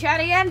rage and chat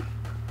again?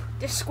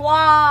 The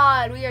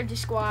squad! We are the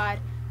squad.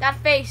 That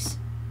face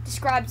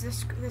describes the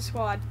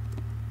squad.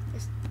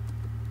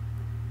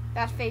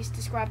 That face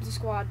describes the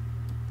squad.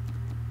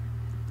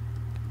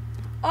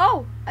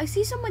 Oh, I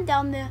see someone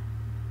down there.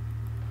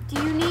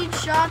 Do you need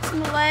shots in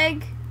the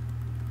leg?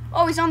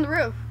 Oh, he's on the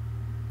roof.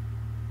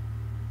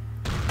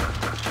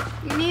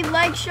 You need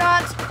leg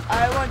shots?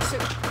 I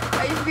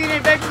used to be an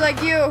adventure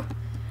like you.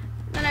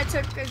 Then I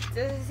took the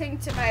thing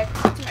to my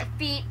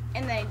feet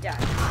and then I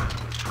died.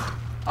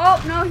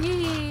 Oh no,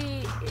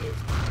 he is.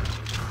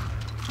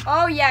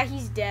 Oh yeah,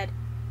 he's dead.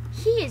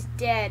 He is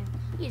dead.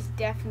 He is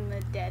definitely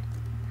dead.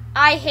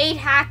 I hate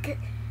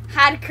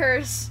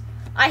hackers.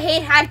 I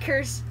hate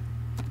hackers.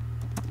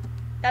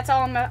 That's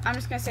all I'm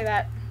just gonna say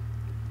that.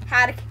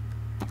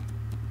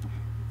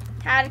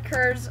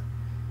 Hackers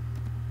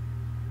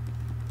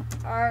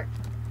are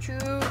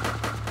too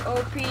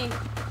OP.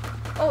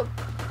 Oh,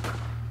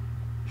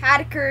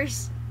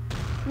 hackers,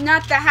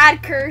 not the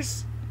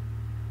hackers.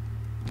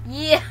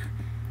 Yeah.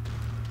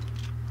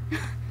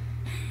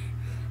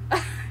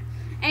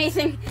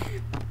 Anything.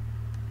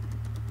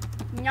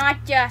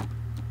 Not the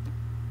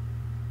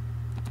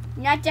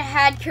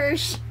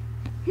hackers.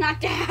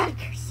 Not the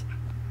hackers.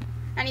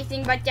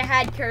 Anything but the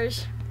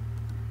hackers.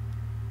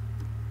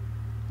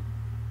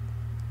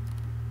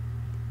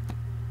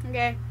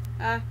 Okay.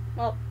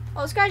 Well,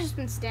 this guy's just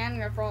been standing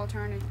there for all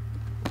eternity.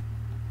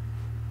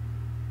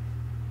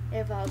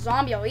 If a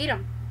zombie will eat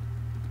him.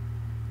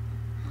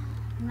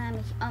 I'm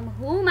a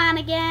human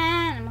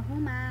again. I'm a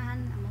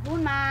human. I'm a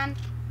human.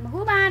 I'm a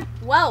human.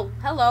 Whoa,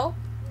 hello.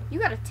 You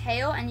got a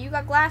tail and you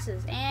got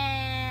glasses.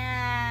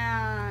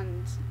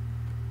 And...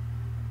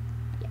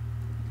 yeah.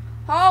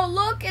 Oh,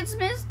 look, it's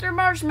Mr.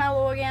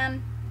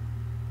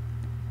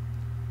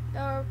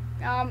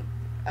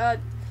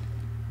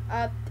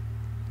 Up.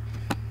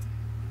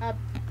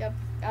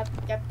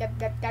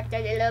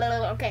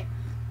 Okay.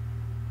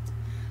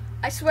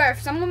 I swear,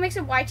 if someone makes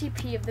a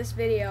YTP of this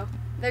video,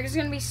 there's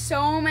gonna be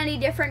so many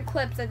different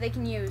clips that they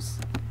can use.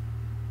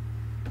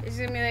 It's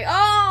gonna be like,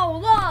 oh,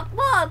 look.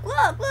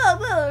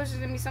 There's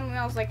gonna be something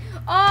else like,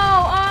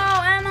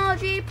 oh,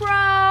 MLG Pro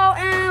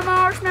and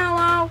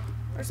Marshmallow,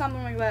 or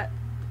something like that.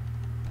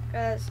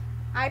 Because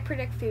I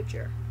predict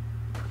future.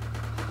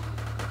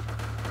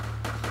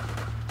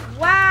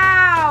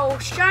 Wow,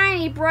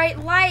 shiny bright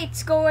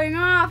lights going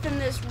off in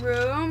this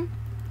room.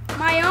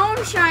 My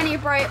own shiny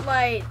bright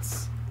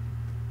lights.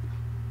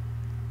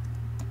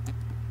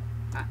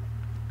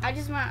 I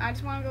just want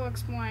to go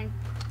exploring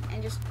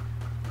and just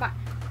find.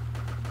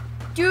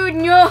 Dude,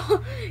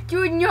 no,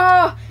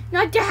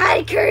 not the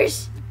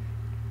hikers.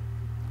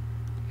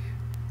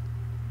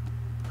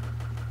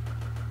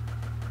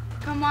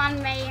 Come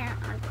on, man.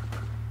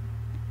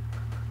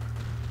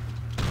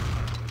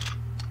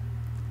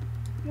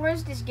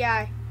 Where's this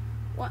guy?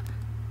 What?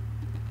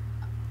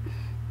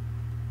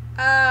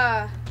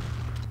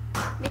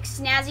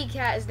 McSnazzy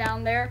Cat is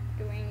down there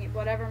doing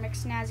whatever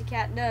McSnazzy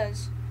Cat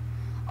does.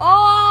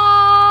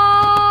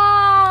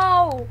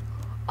 Oh!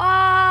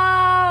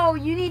 Oh!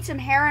 You need some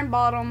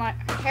Herrenbalder, my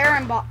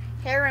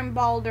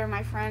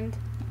friend.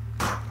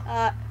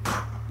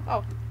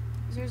 Oh,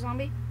 is there a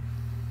zombie?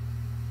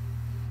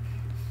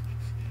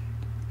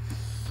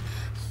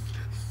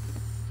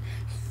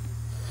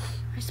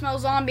 I smell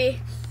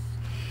zombie.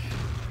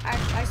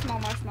 I smell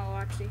marshmallow,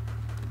 actually.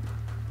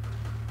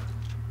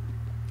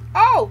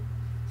 Oh!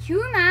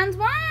 Humans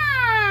won!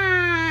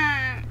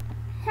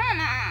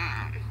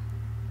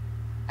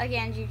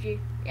 Again, GG.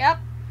 Yep.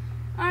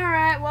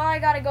 Alright, well, I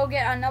gotta go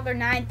get another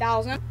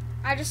 9,000.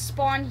 I just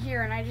spawned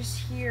here, and I just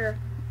hear...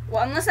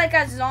 Well, unless that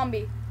guy's a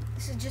zombie.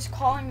 This is just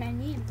calling my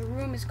name. The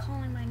room is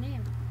calling my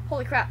name.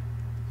 Holy crap.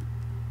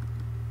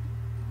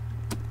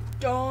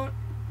 Don't...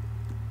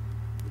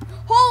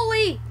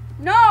 Holy!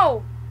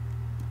 No!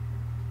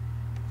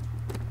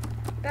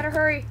 Better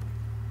hurry.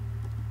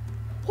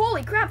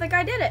 Holy crap, that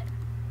guy did it.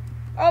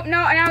 Oh,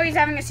 no, now he's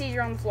having a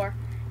seizure on the floor.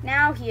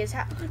 Now he is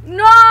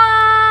No!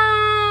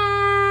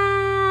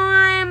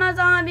 I'm a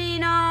zombie,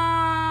 no!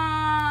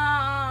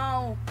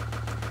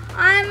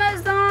 I'm a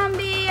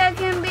zombie, I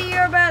can be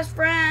your best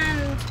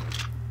friend.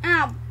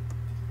 Ow.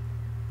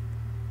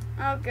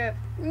 Okay.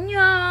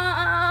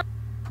 No!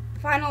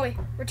 Finally,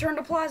 return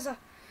to Plaza.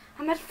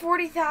 I'm at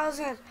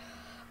 40,000.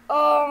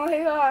 Oh my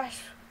gosh.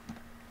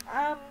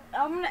 I'm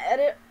gonna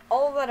edit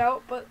all of that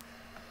out, but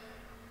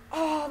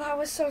oh, that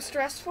was so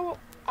stressful.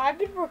 I've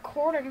been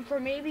recording for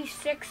maybe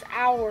 6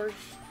 hours,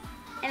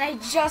 and I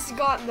just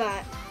got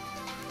that.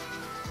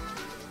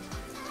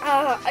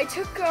 I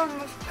took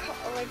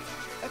like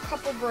a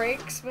couple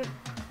breaks, but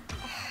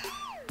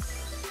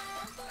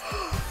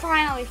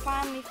finally.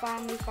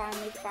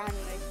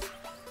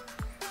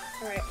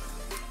 All right,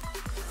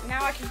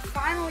 now I can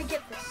finally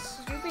get this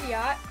stupid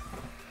yacht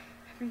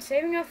I've been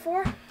saving up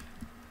for,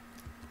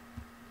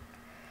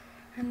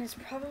 and it's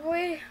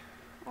probably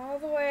all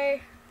the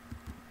way.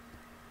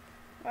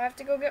 I have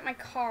to go get my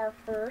car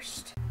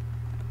first.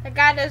 That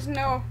guy doesn't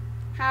know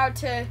how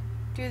to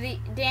do the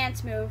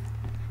dance move.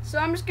 So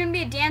I'm just going to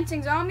be a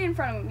dancing zombie in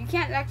front of him. You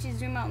can't actually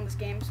zoom out in this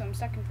game, so I'm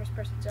stuck in first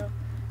person. So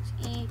it's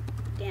E,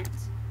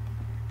 dance.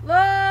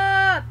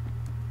 Look!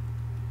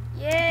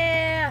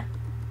 Yeah!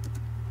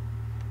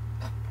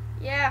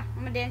 Yeah,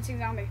 I'm a dancing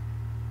zombie.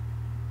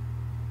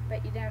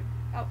 Bet you don't.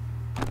 Oh.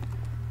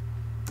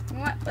 You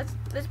know what? Let's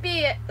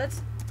be it.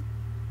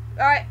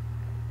 Alright.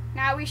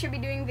 Now we should be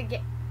doing the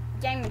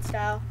Gangnam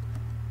style.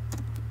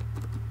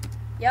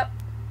 Yep.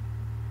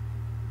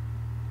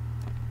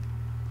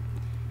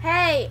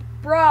 Hey,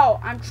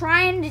 bro, I'm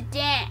trying to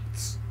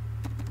dance.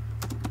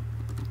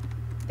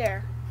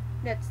 There.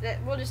 That's it.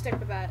 We'll just stick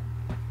with that.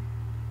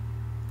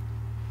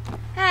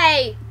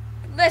 Hey,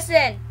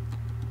 listen.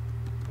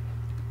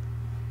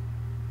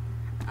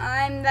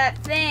 I'm that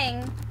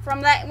thing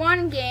from that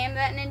one game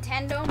that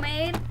Nintendo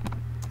made.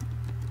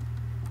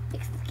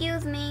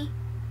 Excuse me.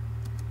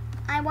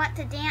 I want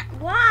to dance.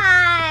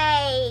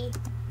 Why?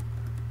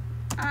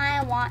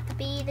 I want to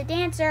be the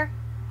dancer.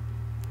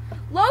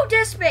 Low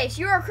disc space.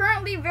 You are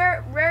currently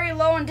very, very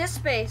low on disc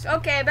space.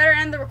 Okay, I better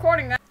end the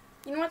recording then.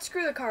 You know what?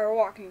 Screw the car. We're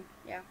walking.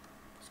 Yeah.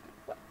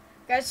 What?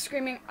 Guys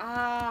screaming.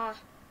 Ah.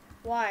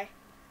 Why?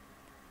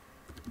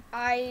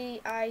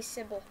 I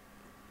Sybil.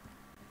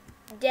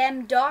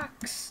 Dem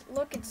Docs.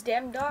 Look, it's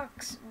Dem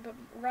Docs.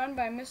 Run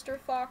by Mr.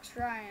 Fox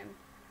Ryan.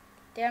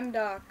 Dem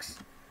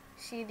Docs.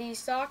 See these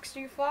socks,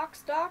 you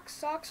fox docs,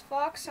 socks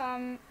fox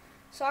on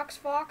socks,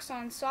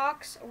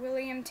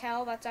 William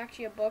Tell, that's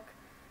actually a book,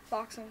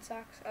 Fox on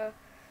Socks. I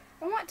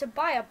want to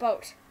buy a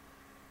boat.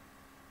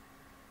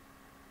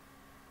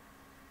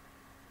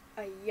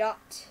 A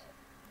yacht.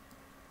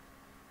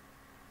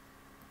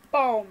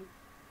 Boom.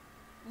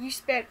 You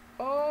spent,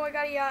 oh, I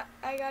got a yacht.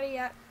 Alright,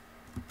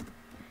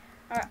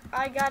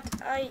 I got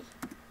a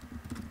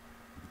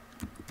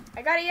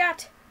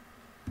yacht.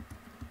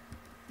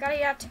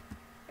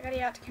 Got a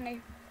yacht. Can I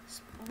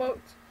boat?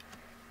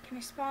 Can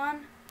I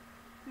spawn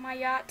my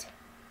yacht?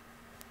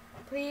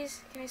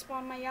 Please, can I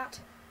spawn my yacht?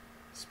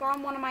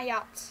 Spawn one of my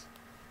yachts.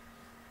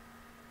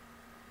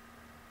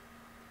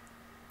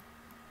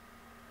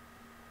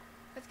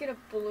 Let's get a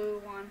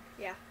blue one.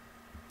 Yeah.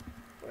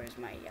 Where's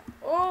my yacht?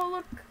 Oh,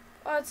 look.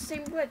 Oh, it's the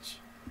same glitch.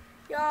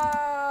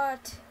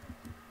 Yacht.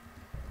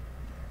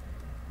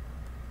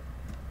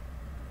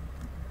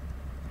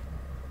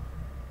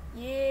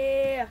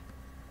 Yeah.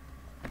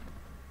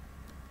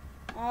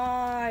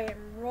 I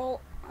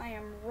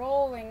am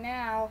rolling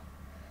now.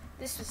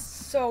 This was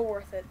so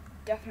worth it.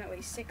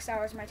 Definitely 6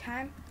 hours of my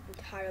time.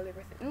 Entirely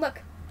worth it. And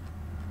look.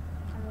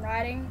 I'm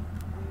riding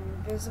an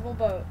invisible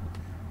boat.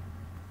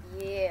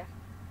 Yeah.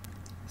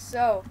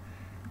 So,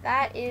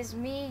 that is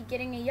me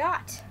getting a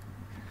yacht.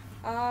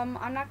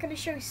 I'm not going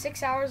to show you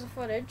 6 hours of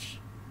footage,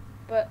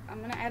 but I'm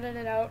going to edit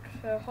it out.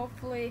 So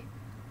hopefully,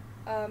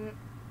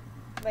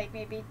 like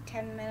maybe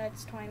 10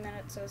 minutes, 20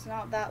 minutes, so it's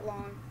not that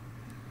long.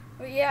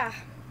 But yeah,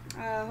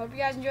 hope you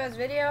guys enjoy this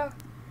video.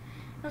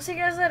 I'll see you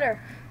guys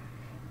later.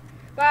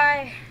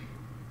 Bye.